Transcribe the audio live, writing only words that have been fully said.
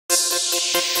Got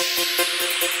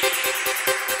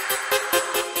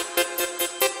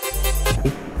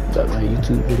my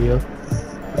YouTube video.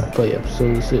 Gotta play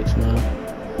episode 6, man.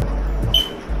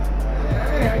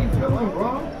 Hey, how you feeling,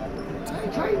 bro?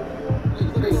 Tight. You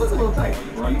look a little tight.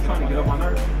 Bro, you trying to get up my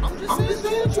nerves? I'm just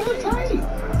saying, you're tight.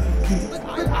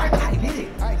 I get it.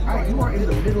 Alright, you are in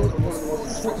the middle of one of the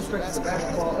most important stretches of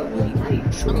basketball of your life.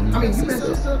 I mean, you messed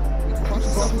this up. You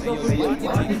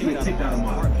get kicked out of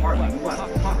my apartment. You got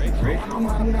pocket, right? I'm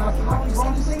not getting out of pocket, bro.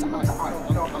 I'm just saying, I'm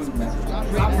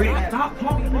stop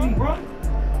talking to me, bro.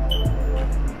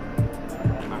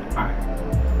 Alright.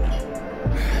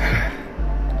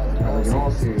 Like, in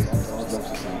all seriousness, all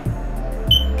jokes aside,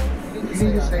 if you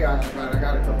need to stay out, I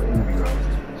got a couple of interview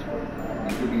opportunities for you.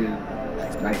 It could be a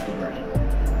nice progression.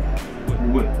 You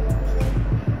would.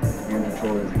 And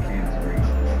Detroit and Kansas City.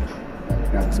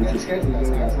 Now, with your schedule, you only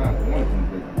got time for one of them,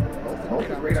 but both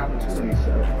are great opportunities to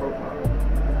set up a profile.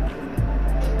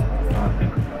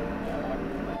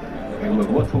 Hey, look,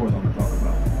 what tours I'm going to talk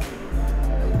about?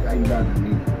 How you guys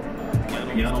meet?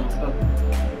 Piano and stuff?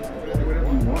 Say whatever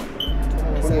you want.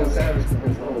 21 Savage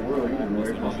convinced the whole world, you know, it's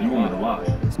supposed to be one of the lots.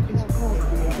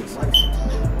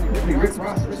 Rick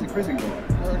Ross, Richie Prison Guard.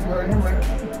 You heard him, right?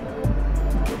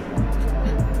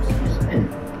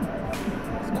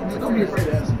 Don't be afraid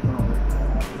to have some fun.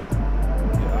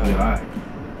 Yeah,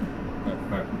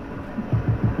 alright.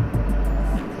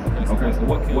 Okay, so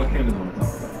what Kendall's going to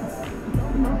talk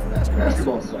about?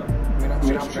 Basketball stuff. I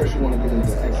mean, I'm sure she want to get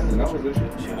into X's and O's with you.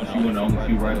 She want to own a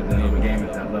few writers that have a game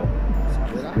at that level.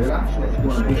 Good option if you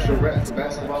want to boost your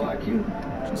basketball IQ.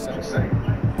 Just saying.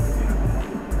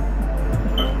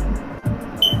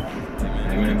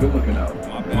 Hey man, good looking out.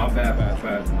 My bad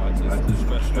fast. I just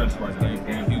stress right now. This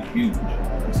game huge.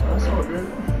 That's all good.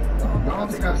 I don't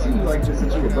think I've seen you like this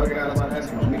since you were bugging out about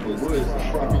asking Jamaica Woods.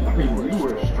 I mean, you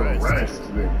were stressed.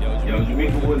 Yo,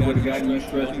 Jamaica Woods would have gotten you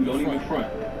stressed. You don't even front.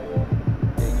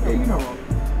 Hey, you know.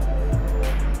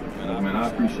 Man, I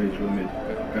appreciate you admitting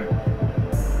that, okay?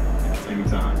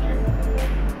 Anytime, G.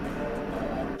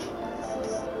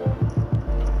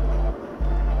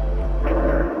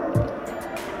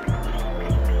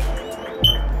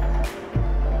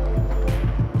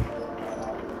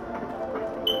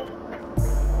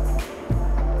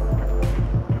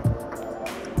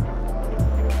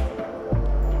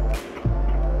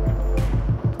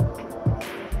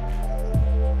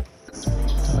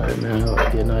 Alright, man,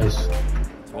 get nice.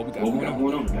 What we got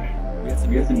going on today? We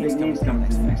got some big games coming in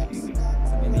the next few weeks.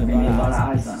 There's going to be a lot of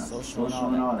eyes on us. Social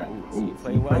and all that. You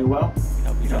play well?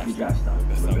 You help you draft stuff.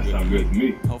 That sounds good to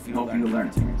me. Hopefully you'll learn a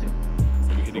thing or two.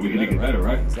 So we can get better,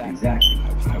 right? Exactly.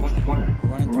 Alright, what's the plan?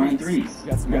 We're running threes. We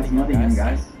got some other young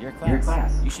guys. Your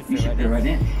class. You should fit right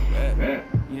in. Bet.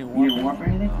 You need warm up or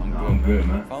anything? No, I'm good,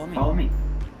 man. Follow me.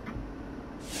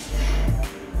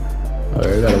 Alright,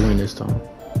 I gotta win this time.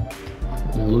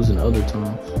 I'm losing other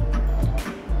times.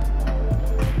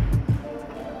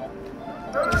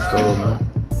 Let's go, man.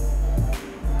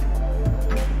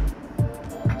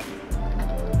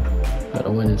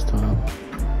 Gotta win this time.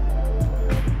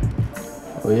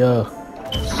 Oh yeah.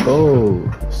 Let's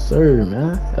go. Sir,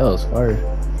 man. That was fire.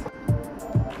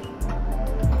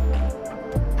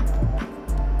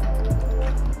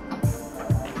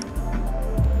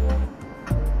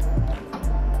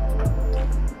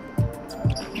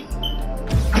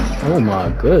 Oh my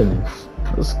goodness.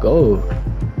 Let's go.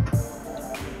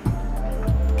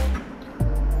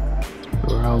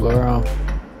 Go around.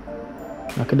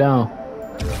 Knock it down.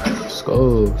 Let's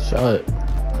go. Shot.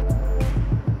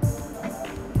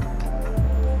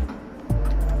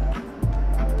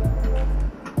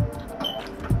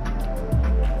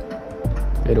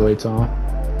 Fade away, Tom.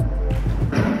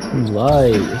 You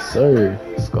lied. Yes, sir.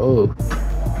 Let's go.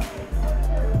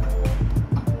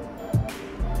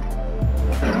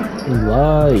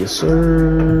 Live, yes,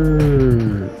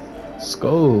 sir. Let's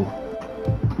go.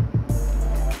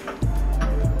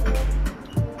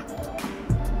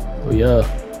 Oh yeah.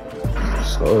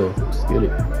 Let's go. Let's get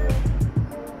it.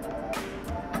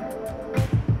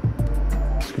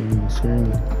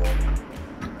 Screen.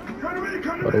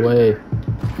 By the way.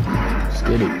 Let's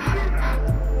get it.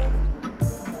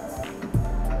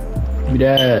 Give me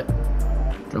that.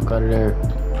 Jump out of there.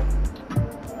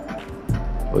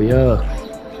 Oh yeah.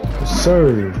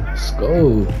 Sir, let's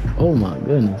go. Oh my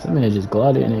goodness, that man just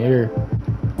glided in the air.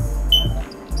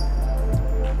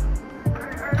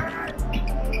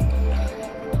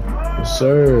 Yes,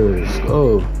 sir, let's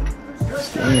go.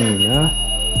 Dang, man.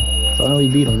 Finally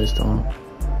beat on this time.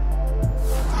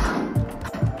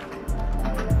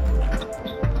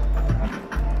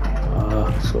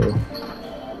 Let's go.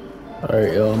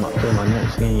 Alright, yo, I'm gonna play my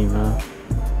next game, man.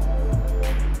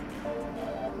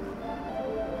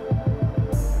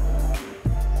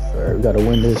 We gotta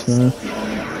win this, man.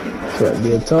 It's gonna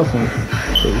be a tough one.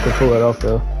 So we can pull it off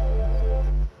though.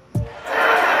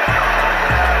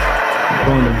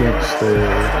 Going against the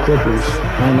Clippers.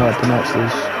 I don't know how to pronounce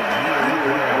this.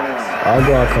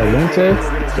 Agua Caliente?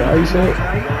 Is that how you say it?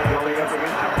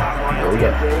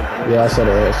 Yeah, I said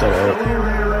it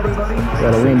right.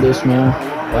 Gotta win this, man.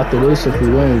 After this, if we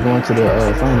win, we're going to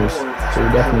the finals. So we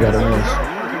definitely gotta win this.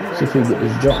 See if we get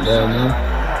this jump down, man.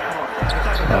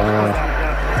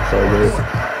 So good.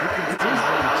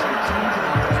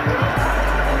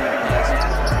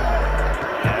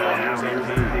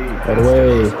 By the way,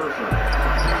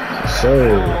 so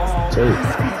take.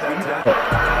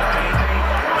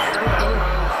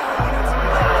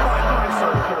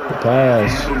 The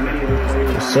pass.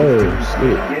 The serves. Get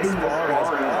it.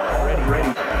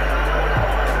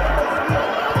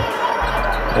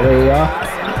 There you are.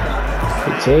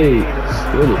 The takes.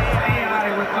 Get it.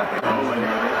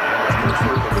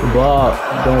 The block.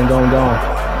 Going.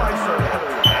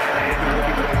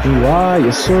 Why,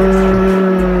 yes sir.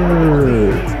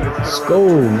 Let's go,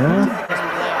 man.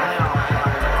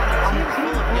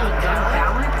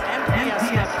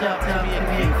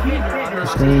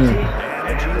 Screen.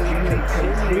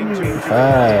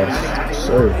 Pass.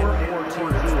 Sir.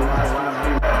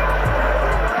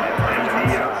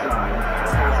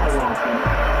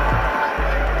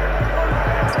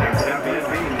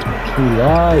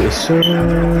 Why, yes sir.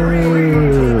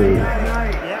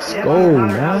 Let's go,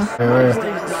 man.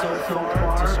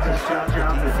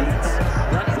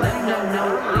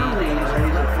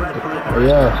 Oh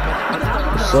yeah,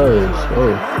 serves.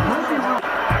 Oh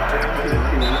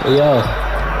yeah.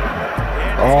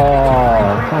 Oh,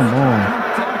 come on.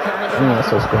 Man, that's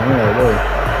what's going on right there.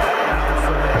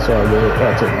 That's all good.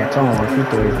 Gotta take my time on free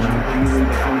throws, man.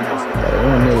 Gotta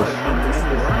win this.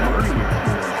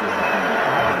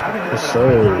 The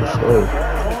serves. Oh,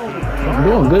 I'm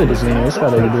doing good this game. Just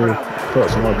gotta do put up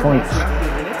some more points.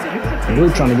 I'm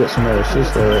really trying to get some more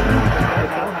assists there right now.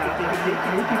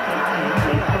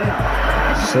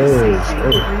 Serves.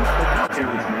 Oh.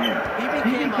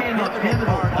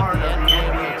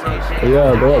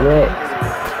 Yeah, go up.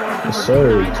 Yes, sir.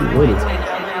 Too little.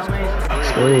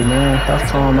 Let's go, man. Half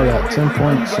time, I got 10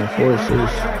 points and 4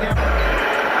 assists.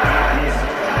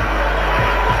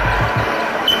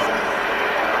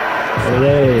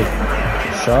 Hey,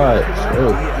 shots.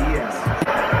 Oh.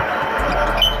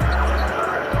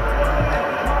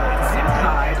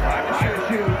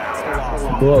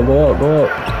 Go up.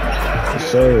 Yes,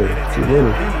 sir. Too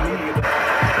little.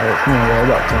 Alright, come on, bro. I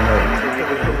got 10 up.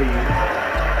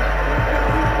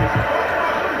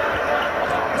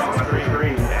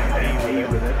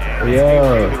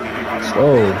 Yeah. Let's go.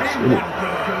 Let's get it.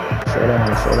 Slow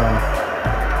down.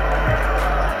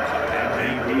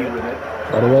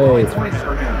 By the way.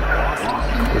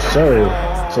 Yes, sir.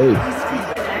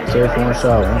 Safe for one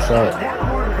shot. Alright,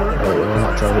 I'm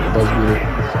not trying to get the BuzzerBeater.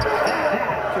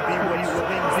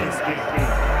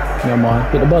 Never mind.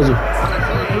 Hit the buzzer.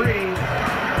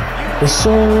 Yes,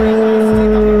 sir.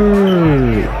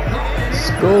 Let's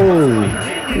go.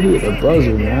 We hit the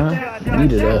buzzer, man.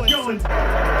 Needed that.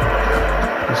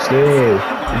 Let's go.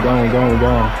 We're going.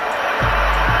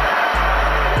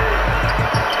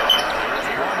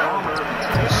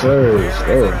 Yes, sir. Let's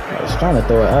go. I was trying to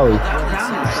throw an alley.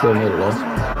 Still made it though.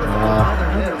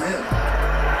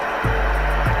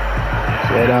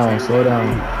 Slow down.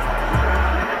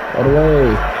 All the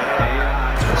way.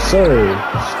 Yes, sir.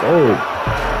 Let's go.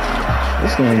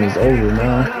 This game is over,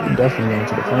 man. We're definitely going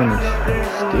to the finals.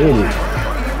 Let's get it.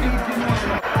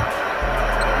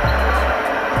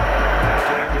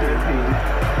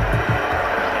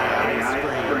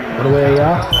 All the way,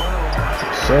 y'all.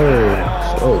 Yes, sir.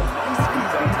 So.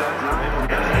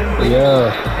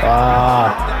 Yeah.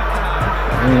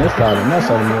 Man, it's probably a mess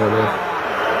out of me over there.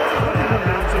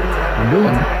 I'm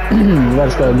doing. We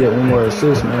gotta try to get one more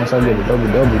assist, man, so I get a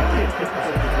double-double.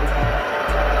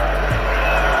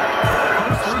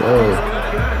 Let's go.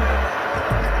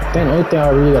 I think the only thing I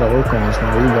really gotta work on is my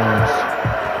rebounds.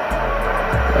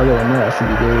 Other than that, I should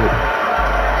be good.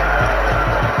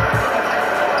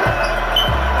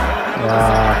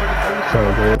 So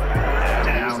good.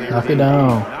 Knock it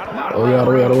down. Oh, yeah,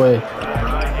 all the way.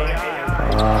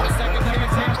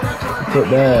 Put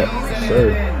that, sir.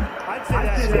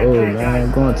 Let's go,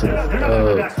 man. Going to the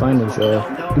finals, y'all.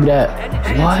 Look at that.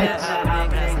 What?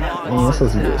 Man, that's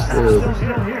supposed to be a steal.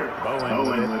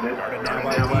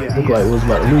 Looked like we was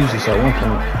about to lose this at one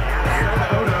point.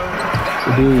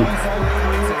 Dude.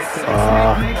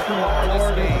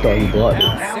 Thought he blocked it.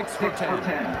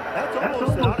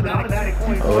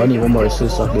 Oh, I need one more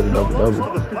assist so I can get a double-double.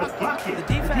 The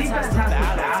defense has to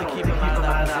battle to keep him out of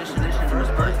that position.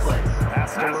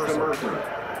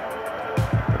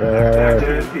 Look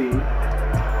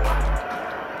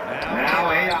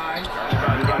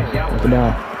it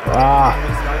down. Ah!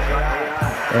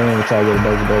 And we try to get a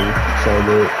double. So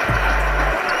good.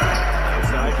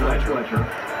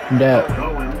 That.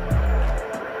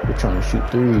 They're trying to shoot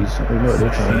threes. We know what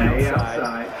they're trying to do.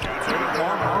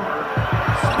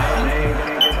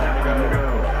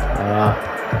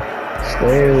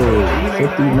 Stay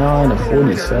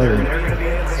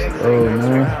 59-47. Oh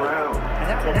man.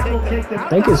 I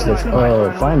think it's the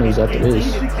finals after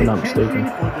this, if I'm not mistaken.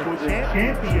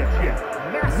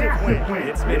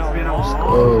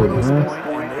 Oh man.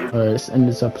 Alright, let's end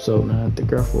this episode, man.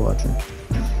 Thank you all for watching.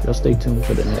 Y'all stay tuned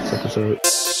for the next episode.